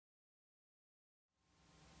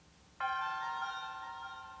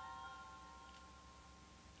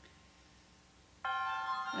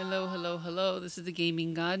Hello, hello, hello. This is the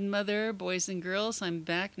Gaming Godmother, boys and girls. I'm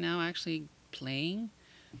back now actually playing.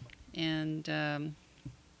 And I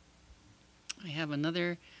have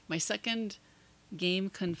my second game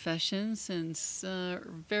confession since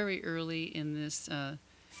very early in this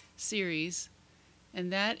series.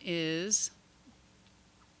 And that is,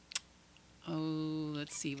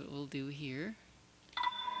 let's see what we'll do here.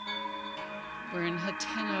 We're in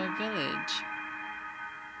Hateno Village.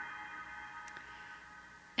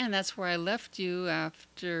 And that's where I left you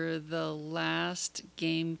after the last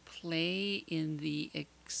gameplay in the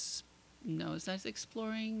no, is that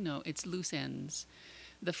exploring? No, it's loose ends.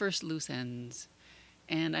 The first loose ends.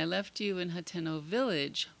 And I left you in Hateno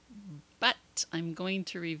Village, but I'm going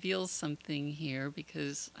to reveal something here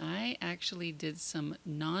because I actually did some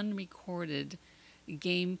non-recorded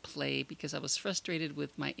gameplay because I was frustrated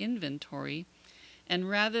with my inventory. And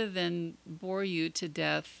rather than bore you to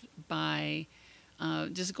death by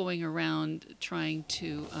just going around trying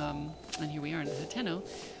to, and here we are in Hateno,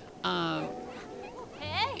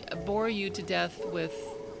 bore you to death with,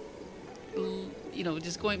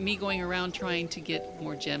 just going around trying to get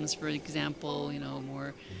more gems, for example,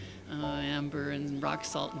 more amber and rock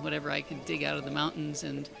salt and whatever I could dig out of the mountains,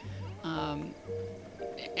 and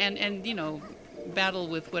battle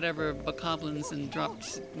with whatever bokoblins and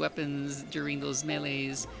dropped weapons during those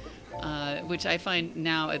melees. Which I find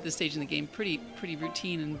now at this stage in the game pretty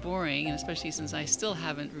routine and boring, and especially since I still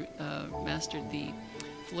haven't mastered the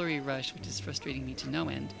flurry rush, which is frustrating me to no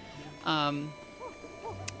end.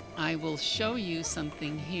 I will show you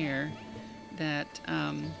something here that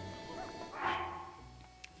I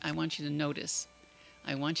want you to notice.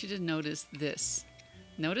 I want you to notice this.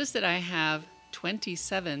 Notice that I have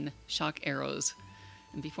 27 shock arrows.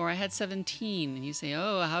 And before I had 17, and you say,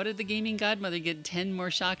 oh, how did the Gaming Godmother get 10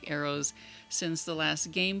 more shock arrows since the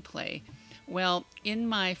last gameplay? Well, in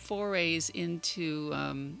my forays into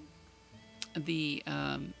the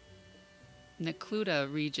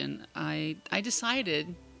Necluda region, I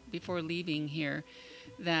decided before leaving here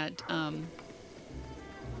that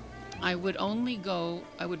I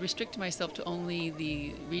would restrict myself to only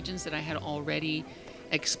the regions that I had already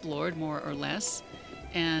explored, more or less.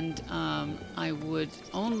 And I would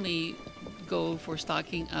only go for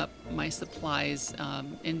stocking up my supplies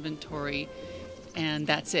inventory, and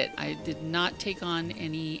that's it. I did not take on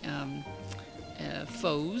any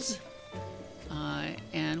foes.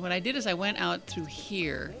 And what I did is I went out through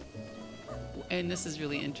here. And this is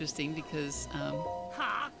really interesting because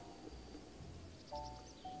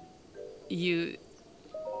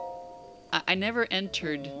I never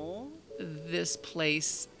entered this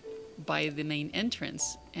place by the main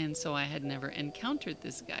entrance, and so I had never encountered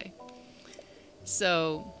this guy.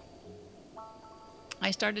 So I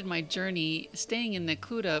started my journey staying in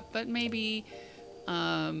Necluda, but maybe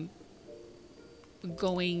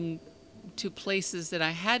going to places that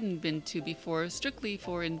I hadn't been to before, strictly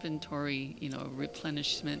for inventory,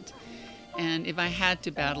 replenishment. And if I had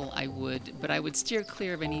to battle, I would, but I would steer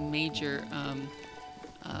clear of any major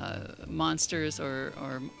monsters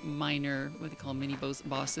or minor, what they call mini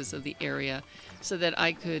bosses of the area, so that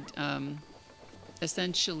I could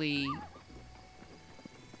essentially,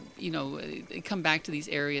 come back to these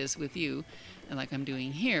areas with you, and like I'm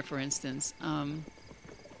doing here, for instance.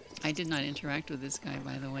 I did not interact with this guy,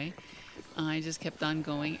 by the way. I just kept on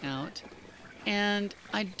going out. And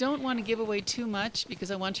I don't want to give away too much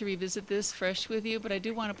because I want to revisit this fresh with you, but I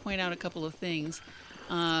do want to point out a couple of things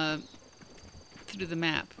through the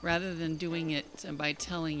map. Rather than doing it by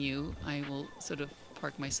telling you, I will sort of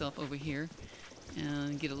park myself over here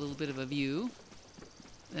and get a little bit of a view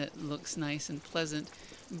that looks nice and pleasant.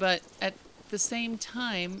 But at the same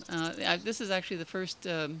time, this is actually the first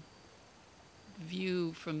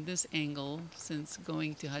view from this angle since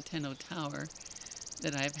going to Hateno Tower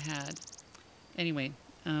that I've had. Anyway,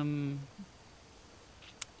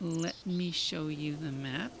 let me show you the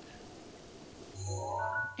map.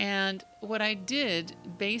 And what I did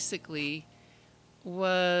basically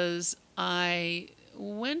was I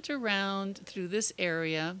went around through this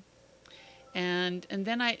area, and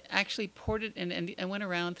then I actually ported and I went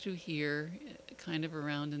around through here, kind of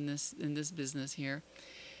around in this business here,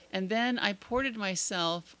 and then I ported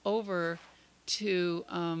myself over to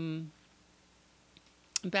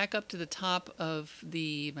back up to the top of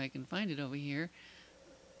the, if I can find it over here,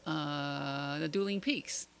 the Dueling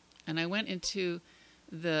Peaks, and I went into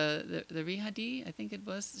the Rihadi, I think it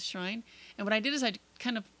was, the shrine. And what I did is I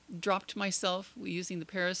kind of dropped myself using the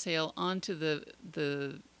parasail onto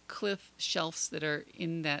the cliff shelves that are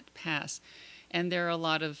in that pass. And there are a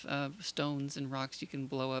lot of stones and rocks you can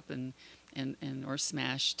blow up and or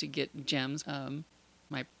smash to get gems.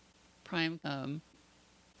 my prime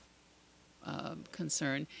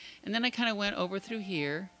concern. And then I kind of went over through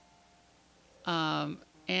here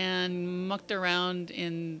and mucked around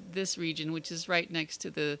in this region, which is right next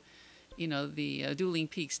to the, the Dueling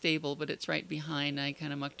Peak stable, but it's right behind. I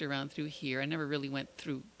kind of mucked around through here. I never really went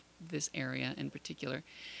through this area in particular.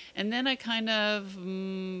 And then I kind of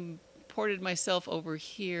ported myself over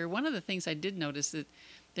here. One of the things I did notice that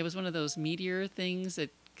there was one of those meteor things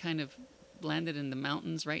that kind of landed in the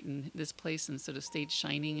mountains right in this place and sort of stayed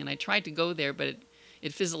shining. And I tried to go there, but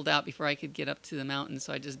it fizzled out before I could get up to the mountain.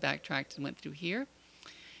 So I just backtracked and went through here.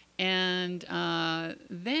 And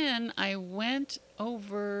then I went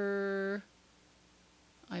over,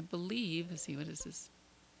 I believe, let's see, what is this?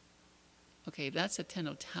 Okay, that's a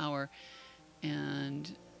Tenno Tower.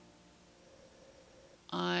 And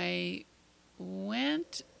I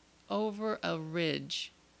went over a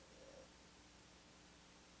ridge.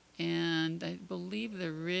 And I believe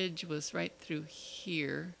the ridge was right through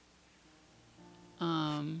here.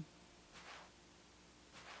 Was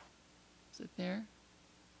it there?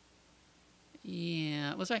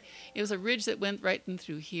 Yeah, it was right. It was a ridge that went right in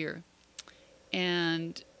through here.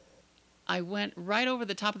 And I went right over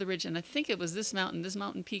the top of the ridge, and I think it was this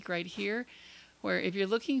mountain peak right here, where if you're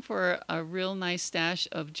looking for a real nice stash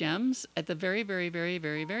of gems, at the very, very, very,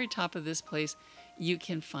 very, very top of this place, you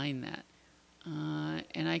can find that.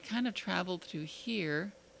 And I kind of traveled through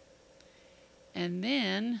here. And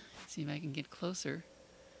then, let's see if I can get closer.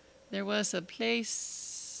 There was a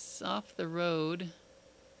place off the road,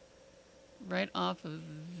 right off of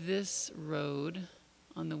this road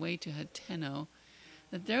on the way to Hateno,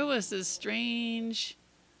 that there was this strange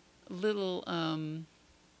little oh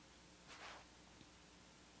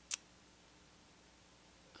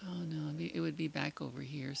no, it would be back over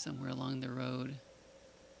here somewhere along the road.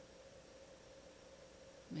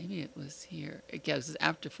 Maybe it was here. Yeah, it was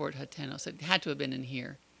after Fort Hateno, so it had to have been in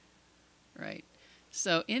here. Right.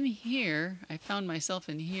 So in here, I found myself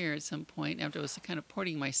in here at some point after I was kind of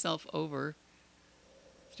porting myself over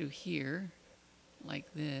through here, like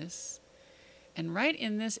this. And right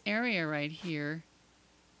in this area right here,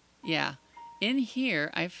 yeah, in here,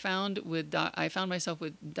 I found myself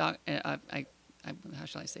with how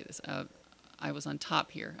shall I say this? I was on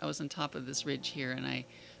top here. I was on top of this ridge here, and I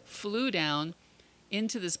flew down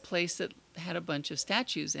into this place that had a bunch of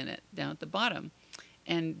statues in it down at the bottom.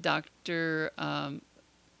 And Dr.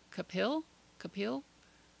 Kapil,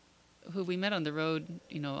 who we met on the road,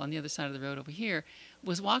 on the other side of the road over here,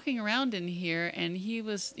 was walking around in here, and he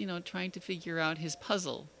was, trying to figure out his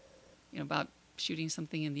puzzle, about shooting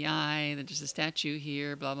something in the eye, that there's a statue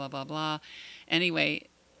here, blah, blah, blah, blah. Anyway,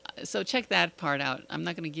 so check that part out. I'm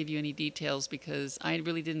not going to give you any details because I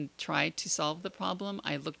really didn't try to solve the problem.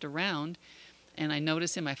 I looked around, and I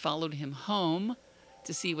noticed him. I followed him home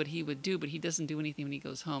to see what he would do, but he doesn't do anything when he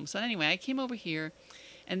goes home. So anyway, I came over here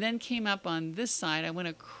and then came up on this side. I went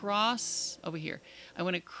across over here. I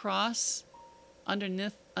went across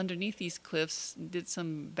underneath these cliffs, did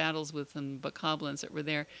some battles with some bokoblins that were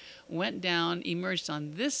there, went down, emerged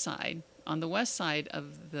on this side, on the west side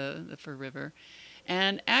of the Fur River,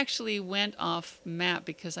 and actually went off map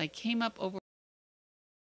because I came up over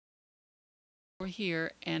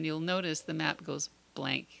here, and you'll notice the map goes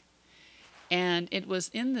blank. And it was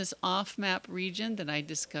in this off-map region that I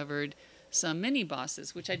discovered some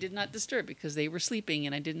mini-bosses, which I did not disturb because they were sleeping,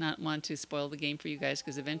 and I did not want to spoil the game for you guys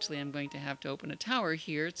because eventually I'm going to have to open a tower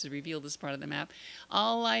here to reveal this part of the map.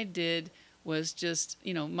 All I did was just,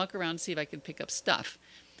 muck around to see if I could pick up stuff.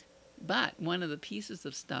 But one of the pieces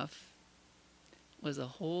of stuff was a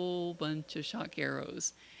whole bunch of shock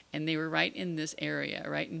arrows, and they were right in this area,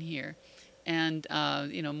 right in here. And,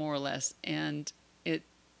 more or less. And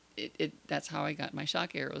that's how I got my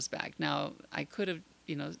shock arrows back. Now, I could have,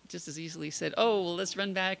 just as easily said, oh, well, let's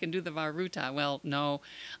run back and do the Varuta. Well, no,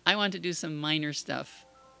 I want to do some minor stuff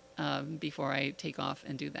before I take off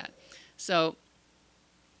and do that. So,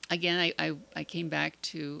 again, I came back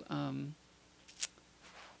to,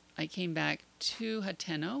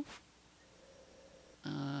 Hateno.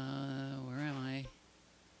 Where am I?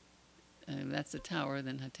 That's the tower,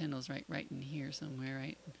 then Hateno's right in here somewhere,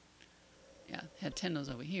 right? Yeah, Hateno's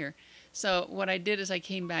over here. So what I did is I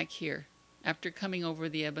came back here after coming over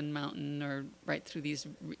the Ebon Mountain, or right through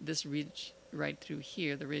this ridge, right through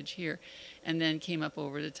here, the ridge here, and then came up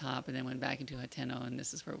over the top and then went back into Hateno, and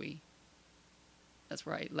this is where that's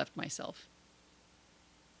where I left myself.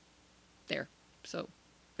 There. So,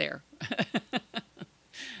 there.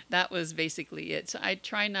 That was basically it. So I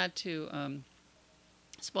try not to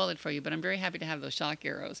spoil it for you, but I'm very happy to have those shock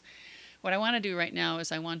arrows. What I want to do right now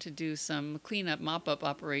is I want to do some cleanup, mop-up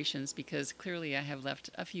operations because clearly I have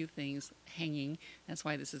left a few things hanging. That's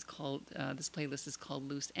why this is called, this playlist is called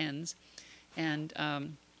Loose Ends. And,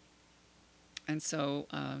 um, and so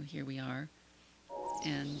here we are,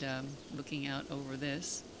 and looking out over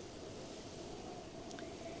this.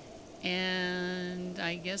 And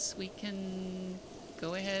I guess we can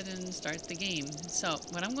go ahead and start the game. So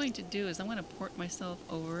what I'm going to do is I'm going to port myself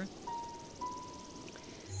over.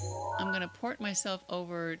 I'm going to port myself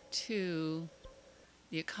over to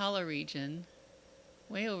the Akala region,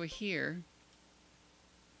 way over here,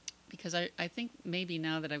 because I think maybe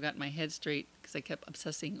now that I've got my head straight, because I kept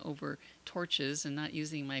obsessing over torches and not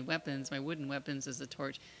using my weapons, my wooden weapons as a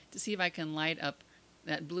torch, to see if I can light up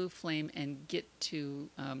that blue flame and get to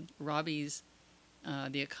Robbie's,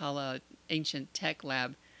 the Akala Ancient Tech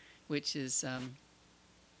Lab, which is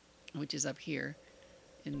up here,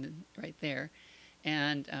 right there.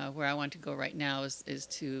 And where I want to go right now is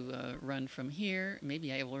to run from here.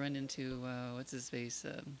 Maybe I will run into, what's his face?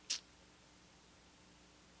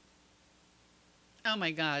 Oh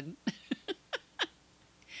my God.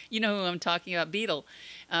 You know who I'm talking about, Beetle.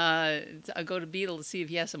 I'll go to Beetle to see if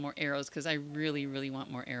he has some more arrows, because I really, really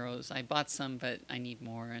want more arrows. I bought some, but I need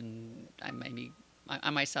more, and I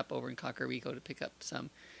might stop over in Kakariko to pick up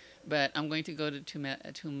some. But I'm going to go to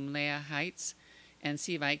Tumlea Heights and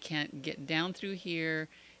see if I can't get down through here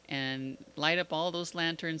and light up all those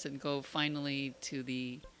lanterns and go finally to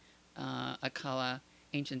the Akala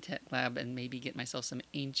Ancient Tech Lab and maybe get myself some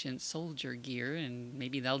ancient soldier gear, and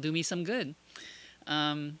maybe that'll do me some good.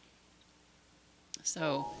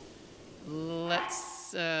 So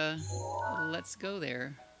let's go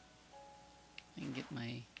there and get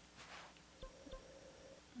my.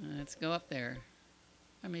 Let's go up there,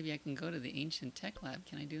 or maybe I can go to the Ancient Tech Lab.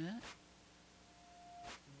 Can I do that?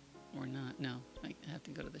 Or not? No, I have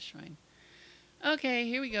to go to the shrine. Okay,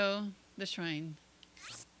 here we go. The shrine.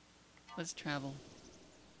 Let's travel.